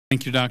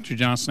Thank you, Dr.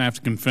 Johnson. I have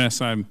to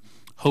confess I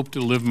hope to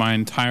live my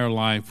entire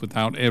life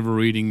without ever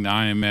reading the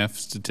IMF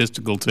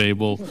statistical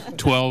table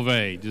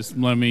 12A. Just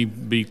let me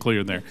be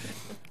clear there.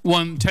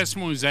 One,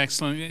 testimony was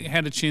excellent. I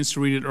had a chance to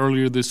read it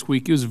earlier this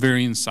week. It was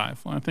very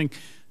insightful. I think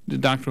to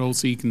Dr.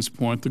 Holtz-Eakin's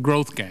point, the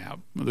growth gap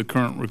of the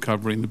current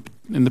recovery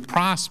and the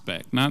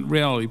prospect, not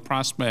reality,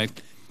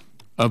 prospect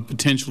of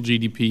potential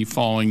GDP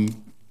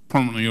falling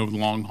permanently over the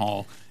long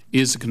haul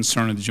is a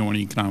concern of the Joint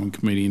Economic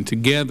Committee. And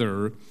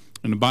together,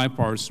 in a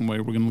bipartisan way,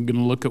 we're going to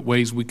look at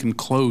ways we can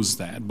close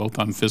that, both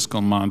on fiscal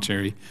and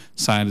monetary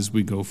side as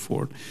we go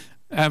forward.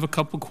 I have a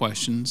couple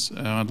questions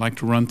I'd like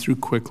to run through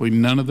quickly.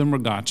 None of them are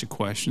gotcha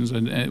questions,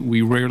 and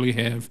we rarely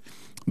have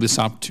this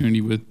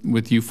opportunity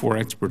with you four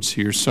experts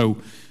here. So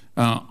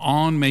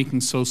on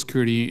making Social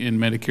Security and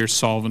Medicare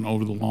solvent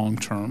over the long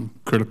term,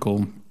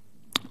 critical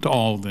to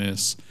all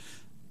this,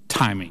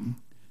 timing.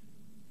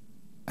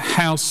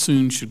 How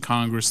soon should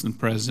Congress and the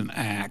President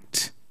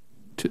act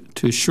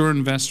to assure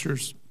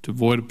investors, to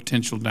avoid a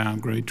potential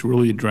downgrade, to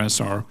really address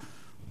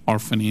our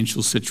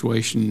financial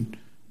situation?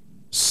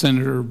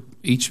 Senator,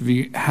 each of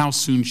you, how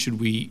soon should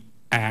we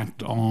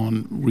act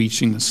on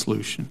reaching a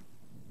solution?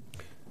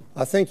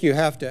 I think you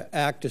have to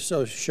act to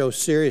show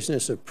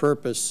seriousness of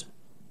purpose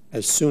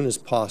as soon as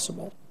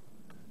possible.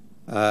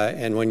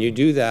 And when you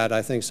do that,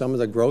 I think some of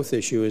the growth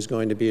issue is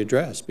going to be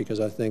addressed, because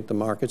I think the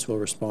markets will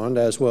respond,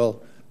 as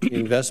will the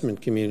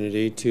investment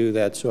community, to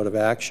that sort of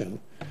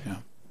action. Yeah,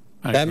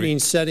 that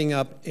means setting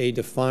up a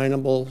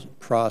definable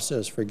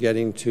process for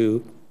getting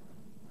to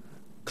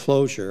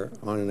closure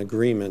on an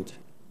agreement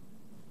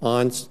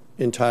on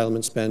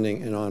entitlement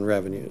spending and on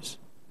revenues.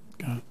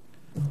 Okay.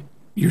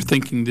 You're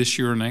thinking this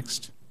year or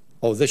next?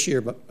 Oh, this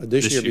year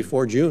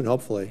before June,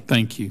 hopefully.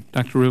 Thank you.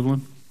 Dr.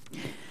 Rivlin?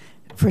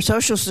 For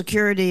Social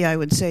Security, I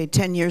would say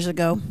 10 years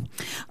ago,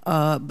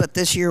 but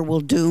this year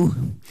will do.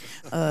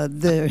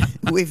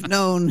 We've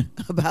known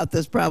about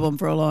this problem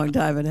for a long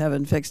time and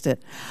haven't fixed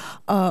it.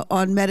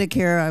 On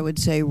Medicare, I would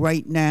say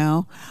right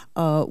now,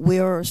 we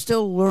are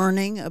still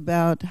learning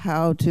about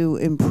how to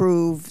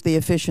improve the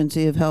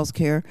efficiency of health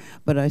care,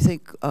 but I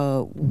think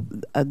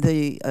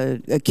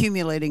the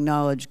accumulating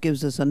knowledge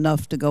gives us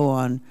enough to go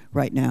on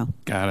right now.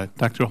 Got it.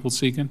 Dr.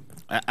 Holtz-Eakin?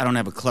 I don't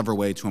have a clever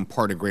way to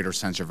impart a greater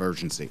sense of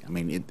urgency. I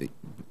mean,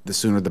 the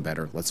sooner the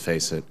better, let's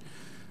face it.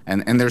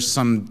 And there's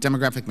some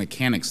demographic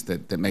mechanics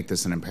that make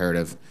this an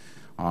imperative.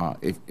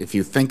 If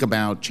you think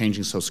about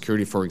changing Social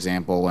Security, for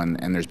example,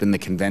 and there's been the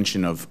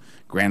convention of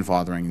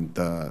grandfathering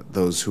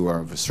those who are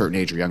of a certain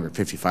age or younger,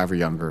 55 or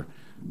younger.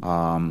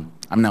 I'm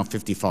now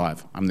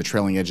 55. I'm the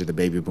trailing edge of the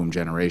baby boom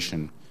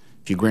generation.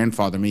 If you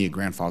grandfather me, you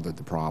grandfathered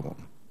the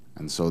problem.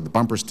 And so the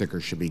bumper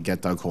sticker should be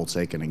 "Get Doug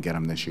Holtz-Eakin" and get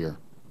him this year.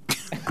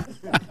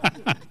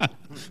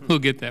 We'll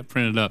get that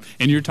printed up.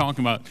 And you're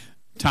talking about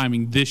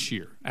timing this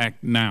year,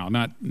 act now,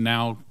 not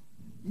now,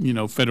 you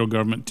know, federal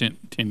government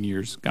 10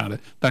 years. Got it.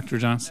 Dr.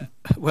 Johnson?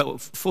 Well,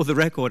 for the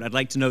record, I'd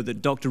like to note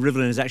that Dr.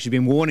 Rivlin has actually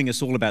been warning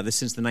us all about this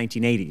since the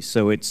 1980s,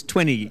 so it's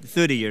 20,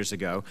 30 years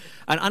ago.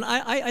 And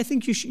I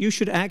think you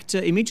should act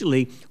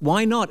immediately.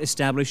 Why not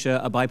establish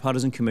a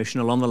bipartisan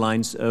commission along the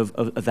lines of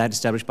that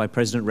established by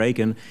President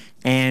Reagan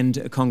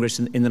and Congress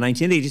in the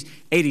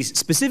 1980s?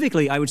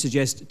 Specifically, I would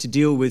suggest to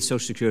deal with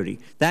Social Security.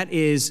 That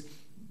is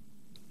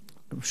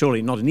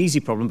surely not an easy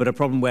problem, but a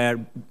problem where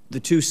the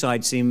two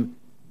sides seem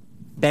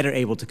better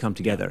able to come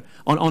together.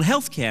 On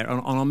health care,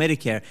 on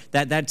Medicare,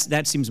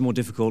 that seems more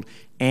difficult,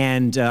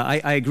 and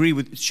I agree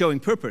with showing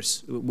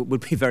purpose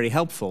would be very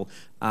helpful.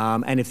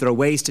 And if there are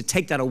ways to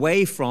take that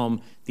away from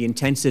the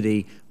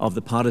intensity of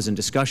the partisan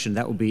discussion,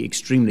 that would be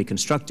extremely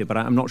constructive, but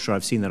I'm not sure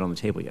I've seen that on the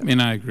table yet.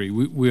 And I agree.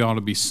 We ought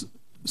to be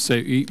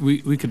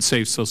we could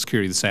save Social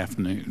Security this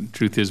afternoon.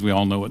 Truth is, we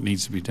all know what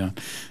needs to be done.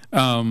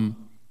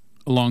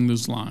 Along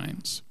those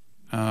lines,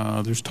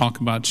 there's talk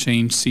about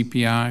change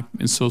CPI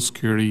and Social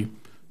Security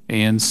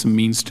and some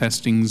means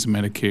testings,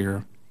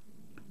 Medicare.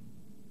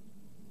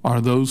 Are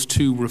those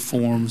two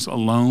reforms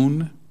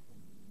alone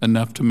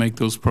enough to make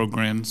those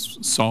programs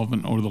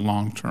solvent over the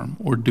long term,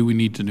 or do we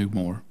need to do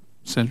more?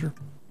 Senator?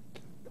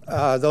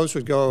 Those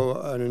would go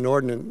an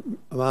inordinate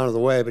amount of the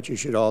way, but you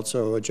should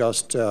also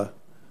adjust the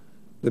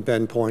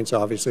bend points,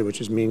 obviously,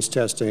 which is means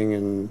testing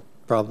and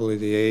probably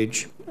the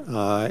age.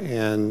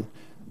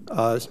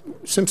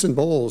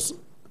 Simpson-Bowles,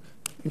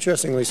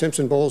 interestingly,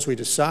 Simpson-Bowles, we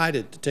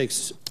decided to take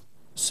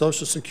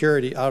Social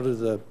Security out of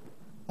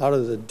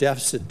the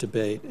deficit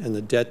debate and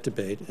the debt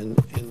debate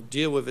and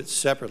deal with it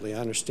separately. I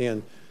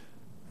understand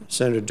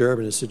Senator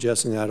Durbin is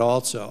suggesting that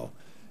also.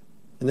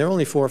 And there are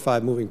only 4 or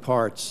 5 moving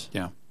parts.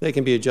 Yeah. They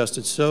can be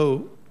adjusted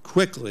so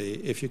quickly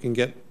if you can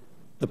get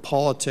the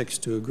politics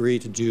to agree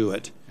to do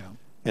it. Yeah.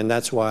 And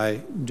that's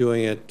why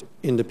doing it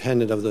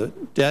independent of the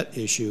debt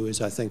issue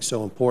is, I think,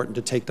 so important,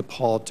 to take the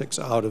politics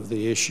out of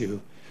the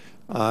issue.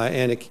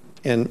 And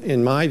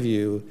in my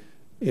view,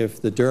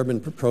 if the Durbin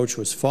approach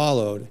was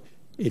followed,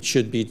 it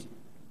should be,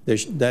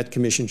 that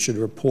commission should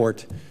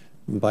report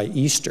by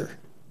Easter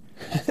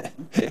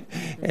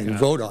and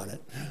vote on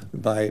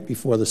it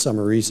before the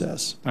summer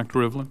recess. Dr.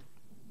 Rivlin?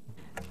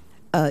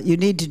 You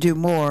need to do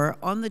more.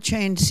 On the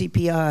changed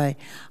CPI,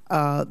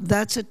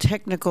 that's a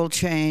technical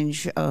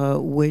change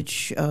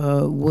which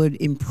would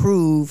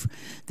improve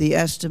the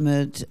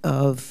estimate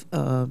of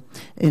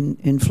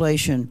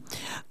inflation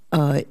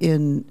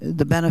in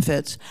the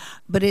benefits,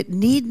 but it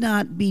need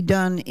not be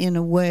done in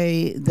a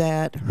way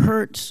that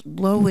hurts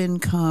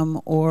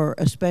low-income or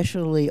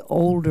especially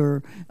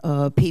older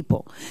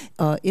people.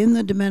 In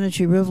the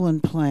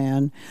Domenici-Rivlin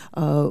plan,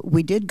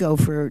 we did go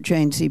for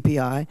change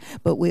CPI,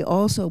 but we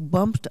also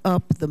bumped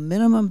up the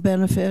minimum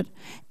benefit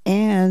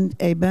and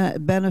a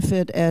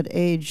benefit at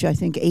age, I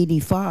think,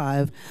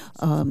 85,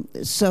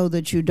 so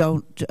that you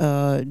don't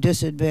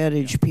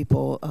disadvantage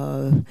people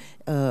who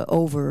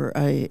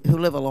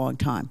live a long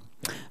time.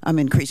 I'm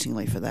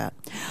increasingly for that.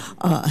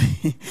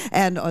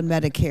 And on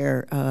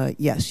Medicare,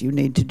 yes, you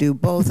need to do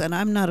both. And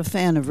I'm not a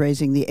fan of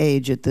raising the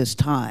age at this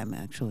time,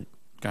 actually.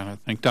 Got it.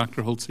 Thank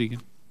Dr. Holtz-Egan.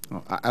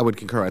 I would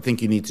concur. I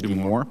think you need to do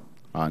more,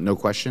 no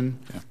question.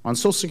 Yeah. On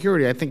Social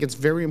Security, I think it's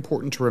very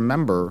important to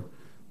remember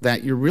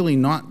that you're really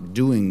not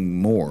doing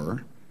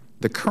more.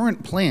 The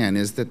current plan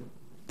is that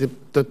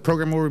the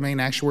program will remain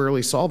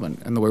actuarially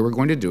solvent, and the way we're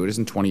going to do it is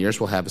in 20 years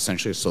we'll have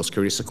essentially a Social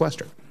Security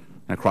sequester,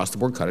 and across the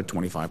board cut at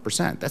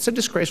 25%. That's a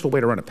disgraceful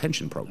way to run a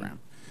pension program.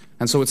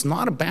 And so it's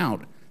not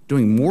about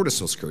doing more to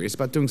Social Security, it's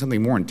about doing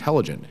something more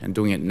intelligent and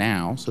doing it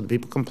now so that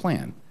people can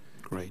plan.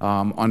 Great.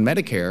 On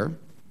Medicare,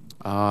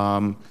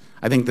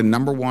 I think the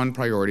 #1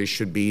 priority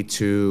should be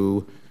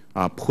to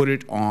put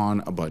it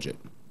on a budget.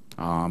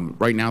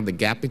 Right now, the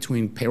gap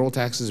between payroll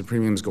taxes and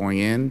premiums going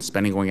in,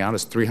 spending going out,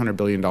 is $300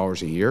 billion a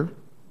year.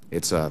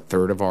 It's a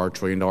third of our $1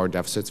 trillion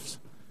deficits.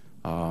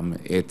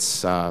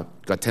 It's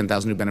got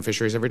 10,000 new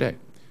beneficiaries every day.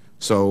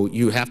 So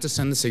you have to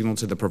send the signal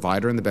to the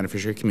provider and the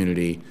beneficiary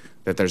community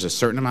that there's a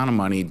certain amount of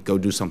money, go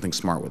do something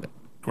smart with it.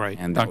 Great.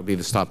 And that would be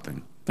the stop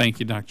thing. Thank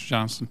you, Dr.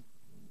 Johnson.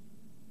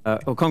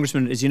 Well,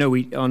 Congressman, as you know,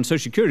 on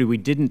Social Security, we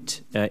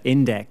didn't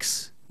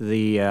index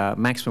the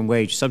maximum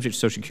wage subject to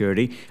Social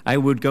Security. I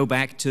would go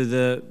back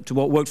to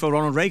what worked for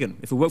Ronald Reagan.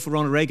 If it worked for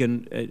Ronald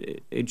Reagan,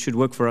 it should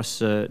work for us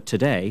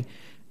today.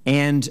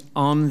 And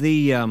on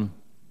the,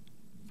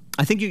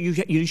 I think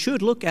you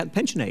should look at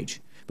pension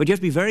age, but you have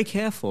to be very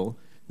careful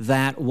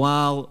that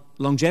while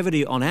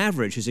longevity on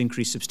average has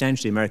increased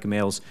substantially, American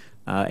males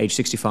age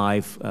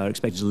 65 are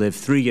expected to live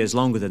 3 years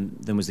longer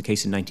than was the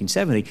case in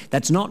 1970.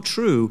 That's not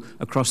true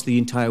across the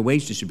entire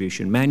wage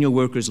distribution. Manual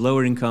workers,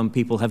 lower income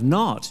people have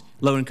not,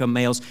 lower income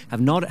males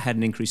have not had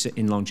an increase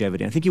in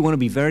longevity. I think you want to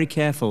be very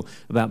careful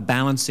about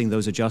balancing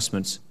those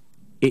adjustments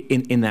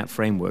in that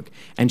framework.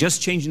 And just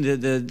changing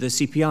the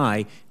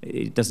CPI,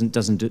 it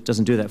doesn't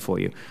do that for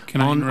you.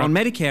 On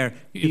Medicare,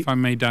 if I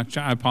may,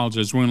 Dr. I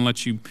apologize. We're going to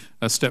let you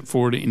step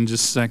forward in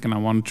just a second. I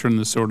want to turn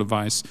this over to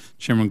Vice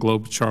Chairman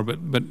Klobuchar,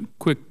 but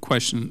quick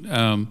question.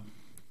 A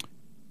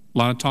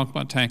lot of talk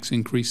about tax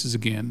increases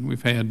again.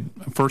 We've had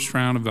a first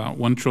round of about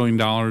 $1 trillion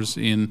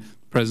in the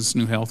President's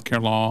new health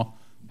care law,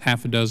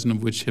 half a dozen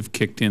of which have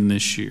kicked in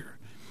this year.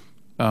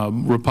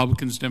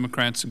 Republicans,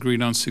 Democrats agreed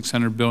on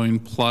 $600 billion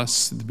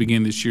plus at the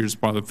beginning of this year as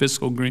part of the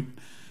fiscal agreement.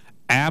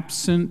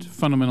 Absent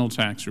fundamental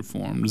tax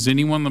reform, does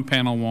anyone on the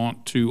panel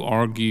want to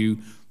argue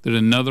that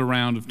another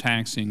round of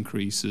tax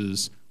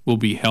increases will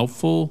be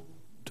helpful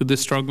to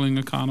this struggling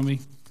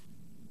economy?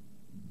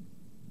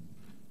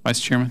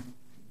 Vice Chairman.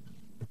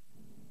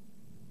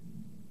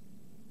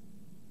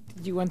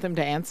 Do you want them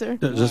to answer?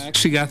 Well, I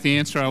actually got the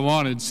answer I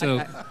wanted,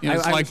 so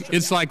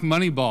it's like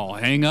Moneyball.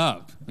 Hang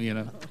up,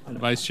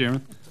 Vice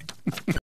Chairman.